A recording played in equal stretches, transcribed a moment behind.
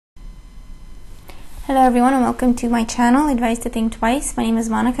Hello everyone and welcome to my channel, Advice to Think Twice. My name is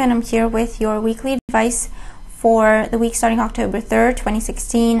Monica and I'm here with your weekly advice for the week starting October 3rd,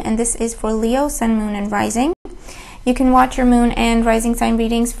 2016, and this is for Leo, Sun, Moon, and Rising. You can watch your Moon and Rising sign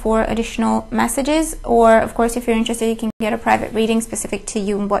readings for additional messages, or of course if you're interested you can get a private reading specific to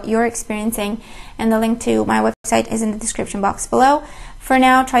you and what you're experiencing, and the link to my website is in the description box below. For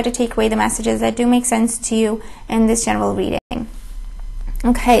now, try to take away the messages that do make sense to you in this general reading.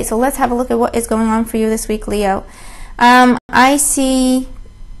 Okay, so let's have a look at what is going on for you this week, Leo. I see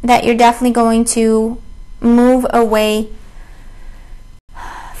that you're definitely going to move away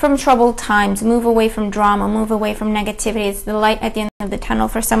from troubled times, move away from drama, move away from negativity. It's the light at the end of the tunnel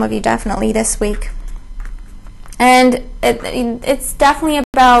for some of you definitely this week. And it's definitely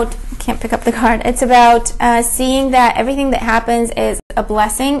about, can't pick up the card, it's about seeing that everything that happens is a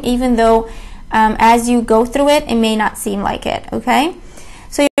blessing, even though as you go through it, it may not seem like it, okay?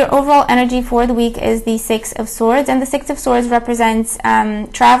 So your overall energy for the week is the Six of Swords, and the Six of Swords represents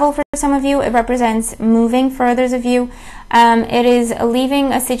travel for some of you. It represents moving for others of you. It is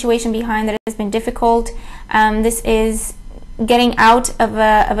leaving a situation behind that has been difficult. This is getting out of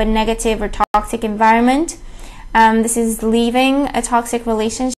a negative or toxic environment. This is leaving a toxic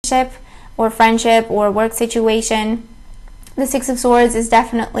relationship or friendship or work situation. The Six of Swords is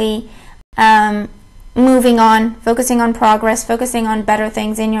definitely moving on, focusing on progress, focusing on better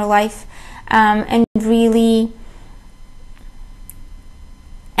things in your life, and really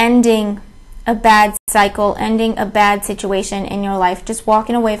ending a bad cycle, ending a bad situation in your life, just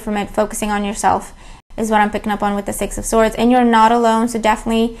walking away from it, focusing on yourself is what I'm picking up on with the Six of Swords. And you're not alone, so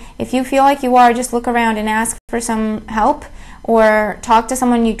definitely if you feel like you are, just look around and ask for some help or talk to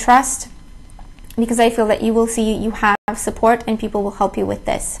someone you trust, because I feel that you will see you have support and people will help you with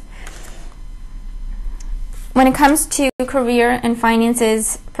this. When it comes to career and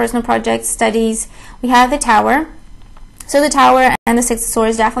finances, personal projects, studies, we have the Tower. So the Tower and the Six of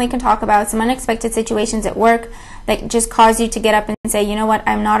Swords definitely can talk about some unexpected situations at work that just cause you to get up and say, you know what,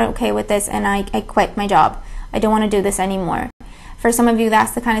 I'm not okay with this and I quit my job. I don't want to do this anymore. For some of you,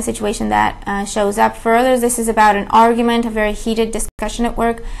 that's the kind of situation that shows up. For others, this is about an argument, a very heated discussion at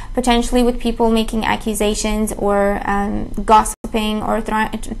work, potentially with people making accusations or gossiping or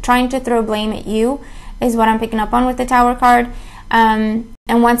trying to throw blame at you, is what I'm picking up on with the Tower card. And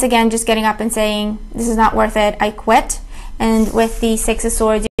once again, just getting up and saying, this is not worth it, I quit. And with the Six of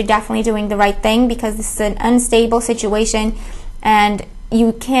Swords, you're definitely doing the right thing, because this is an unstable situation and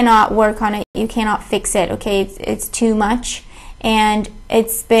you cannot work on it, you cannot fix it, okay? It's too much, and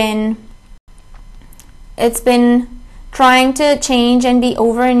it's been trying to change and be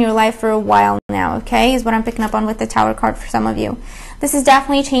over in your life for a while now, okay, is what I'm picking up on with the Tower card for some of you. This is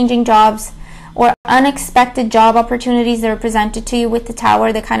definitely changing jobs or unexpected job opportunities that are presented to you with the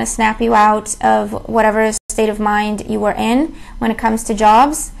Tower that kind of snap you out of whatever state of mind you were in when it comes to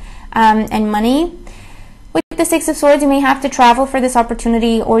jobs and money. With the Six of Swords, you may have to travel for this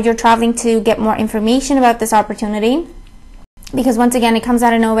opportunity, or you're traveling to get more information about this opportunity, because once again it comes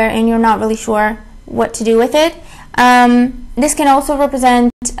out of nowhere and you're not really sure what to do with it. This can also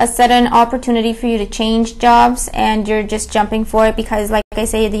represent a sudden opportunity for you to change jobs and you're just jumping for it because, like I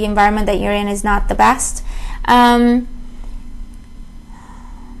say, the environment that you're in is not the best.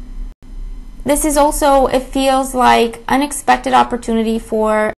 This is also, it feels like unexpected opportunity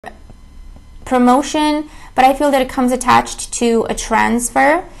for promotion, but I feel that it comes attached to a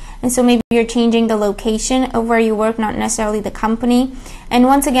transfer. And so maybe you're changing the location of where you work, not necessarily the company. And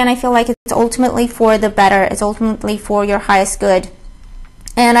once again, I feel like it's ultimately for the better. It's ultimately for your highest good.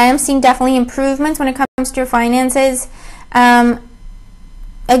 And I am seeing definitely improvements when it comes to your finances. Again,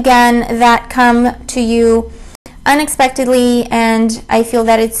 that come to you unexpectedly, and I feel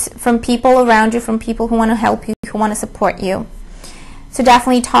that it's from people around you, from people who want to help you, who want to support you. So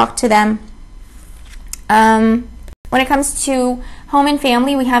definitely talk to them. When it comes to home and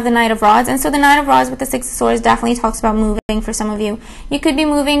family, we have the Knight of Rods. And so the Knight of Rods with the Six of Swords definitely talks about moving for some of you. You could be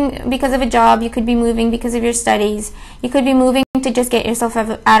moving because of a job. You could be moving because of your studies. You could be moving to just get yourself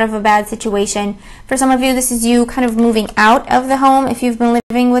out of a bad situation. For some of you, this is you kind of moving out of the home if you've been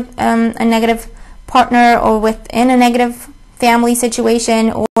living with a negative partner or within a negative family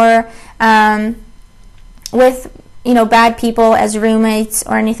situation, or with bad people as roommates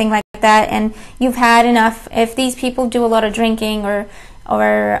or anything like that, and you've had enough. If these people do a lot of drinking or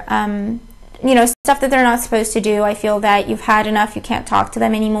stuff that they're not supposed to do, I feel that you've had enough. You can't talk to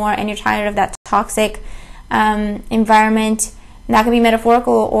them anymore and you're tired of that toxic environment. And that could be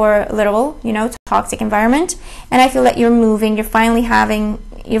metaphorical or literal, toxic environment. And I feel that you're moving, you're finally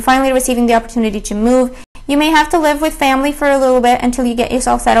receiving the opportunity to move. You may have to live with family for a little bit until you get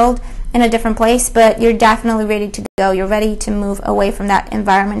yourself settled, in a different place, but you're definitely ready to go. You're ready to move away from that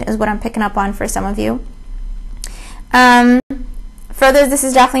environment is what I'm picking up on for some of you. Further, this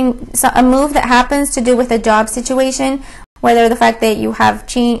is definitely a move that happens to do with a job situation, whether the fact that you have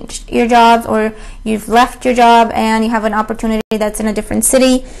changed your jobs or you've left your job and you have an opportunity that's in a different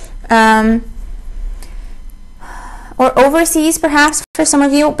city, or overseas perhaps for some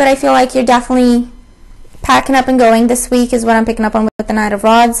of you, but I feel like you're definitely packing up and going this week is what I'm picking up on with the Knight of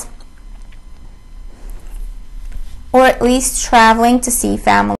Rods. Or at least traveling to see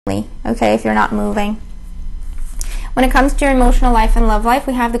family, okay, if you're not moving. When it comes to your emotional life and love life,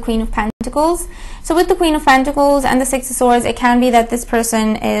 we have the Queen of Pentacles. So with the Queen of Pentacles and the Six of Swords, it can be that this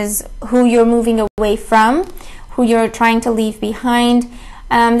person is who you're moving away from, who you're trying to leave behind.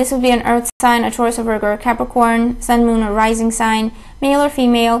 This would be an earth sign, a Taurus, a Virgo, or Capricorn, sun, moon, or rising sign, male or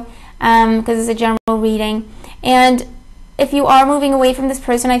female, because it's a general reading. And if you are moving away from this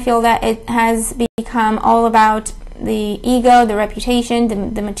person, I feel that it has become all about the ego, the reputation,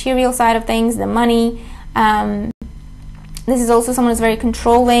 the material side of things, the money. This is also someone who's very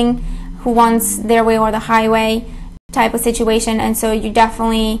controlling, who wants their way or the highway type of situation, and so you're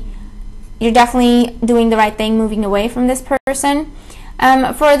definitely doing the right thing, moving away from this person.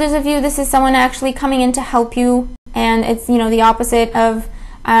 For others of you, this is someone actually coming in to help you, and it's, you know, the opposite of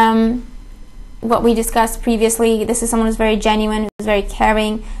what we discussed previously. This is someone who's very genuine, who's very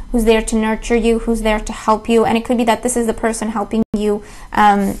caring, who's there to nurture you, who's there to help you, and it could be that this is the person helping you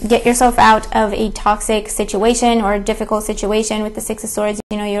get yourself out of a toxic situation or a difficult situation. With the Six of Swords,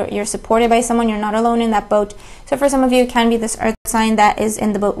 you know, you're supported by someone, you're not alone in that boat. So for some of you, it can be this earth sign that is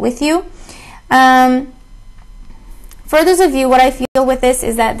in the boat with you. For those of you, what I feel with this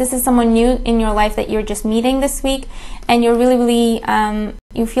is that this is someone new in your life that you're just meeting this week, and you're really,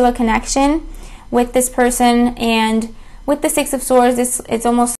 you feel a connection with this person. And with the Six of Swords, it's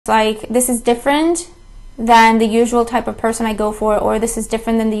almost like this is different than the usual type of person I go for, or this is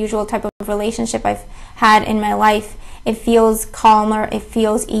different than the usual type of relationship I've had in my life. It feels calmer, it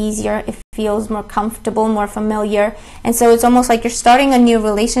feels easier, it feels more comfortable, more familiar, and so it's almost like you're starting a new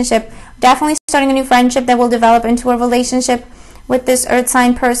relationship, definitely starting a new friendship that will develop into a relationship with this earth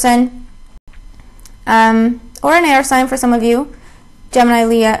sign person, or an air sign for some of you,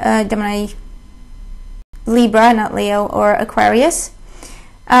 Gemini, Libra, not Leo, or Aquarius.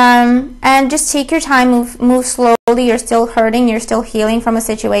 And just take your time, move slowly. You're still hurting, you're still healing from a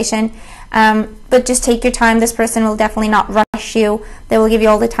situation, but just take your time. This person will definitely not rush you. They will give you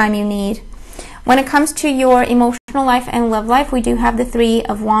all the time you need. When it comes to your emotional life and love life, we do have the Three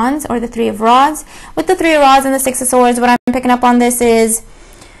of Wands, or the Three of Rods. With the Three of Rods and the Six of Swords, what I'm picking up on this is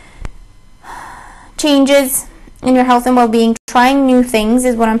changes in your health and well-being. Trying new things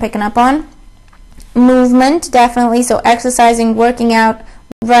is what I'm picking up on. Movement, definitely, so exercising, working out,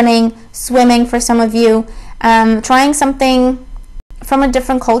 running, swimming for some of you. Trying something from a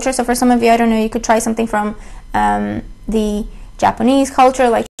different culture. So for some of you, I don't know, you could try something from the Japanese culture,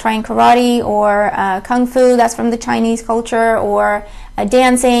 like trying karate, or kung fu, that's from the Chinese culture, or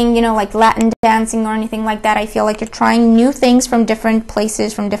dancing, you know, like Latin dancing or anything like that. I feel like you're trying new things from different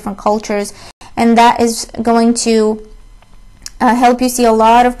places, from different cultures, and that is going to help you see a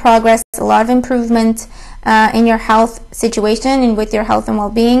lot of progress, a lot of improvement in your health situation and with your health and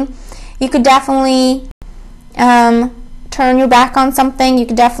well-being. You could definitely turn your back on something. You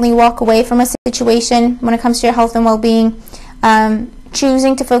could definitely walk away from a situation when it comes to your health and well-being.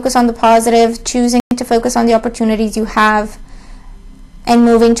 Choosing to focus on the positive, choosing to focus on the opportunities you have, and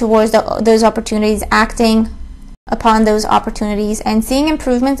moving towards those opportunities, acting upon those opportunities, and seeing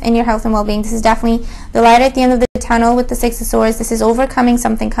improvements in your health and well-being. This is definitely the light at the end of the tunnel with the Six of Swords. This is overcoming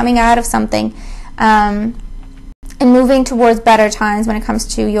something, coming out of something, and moving towards better times when it comes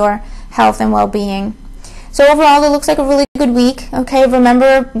to your health and well-being. So overall, it looks like a really good week. Okay,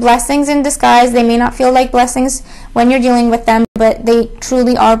 remember, blessings in disguise. They may not feel like blessings when you're dealing with them, but they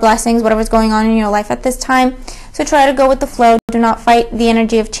truly are blessings, whatever's going on in your life at this time. So try to go with the flow. Do not fight the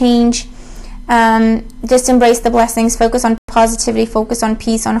energy of change. Just embrace the blessings. Focus on positivity. Focus on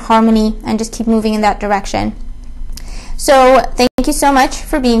peace, on harmony, and just keep moving in that direction. So thank you so much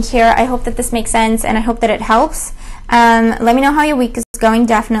for being here. I hope that this makes sense, and I hope that it helps. Let me know how your week is going,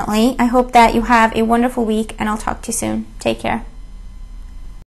 definitely. I hope that you have a wonderful week, and I'll talk to you soon. Take care.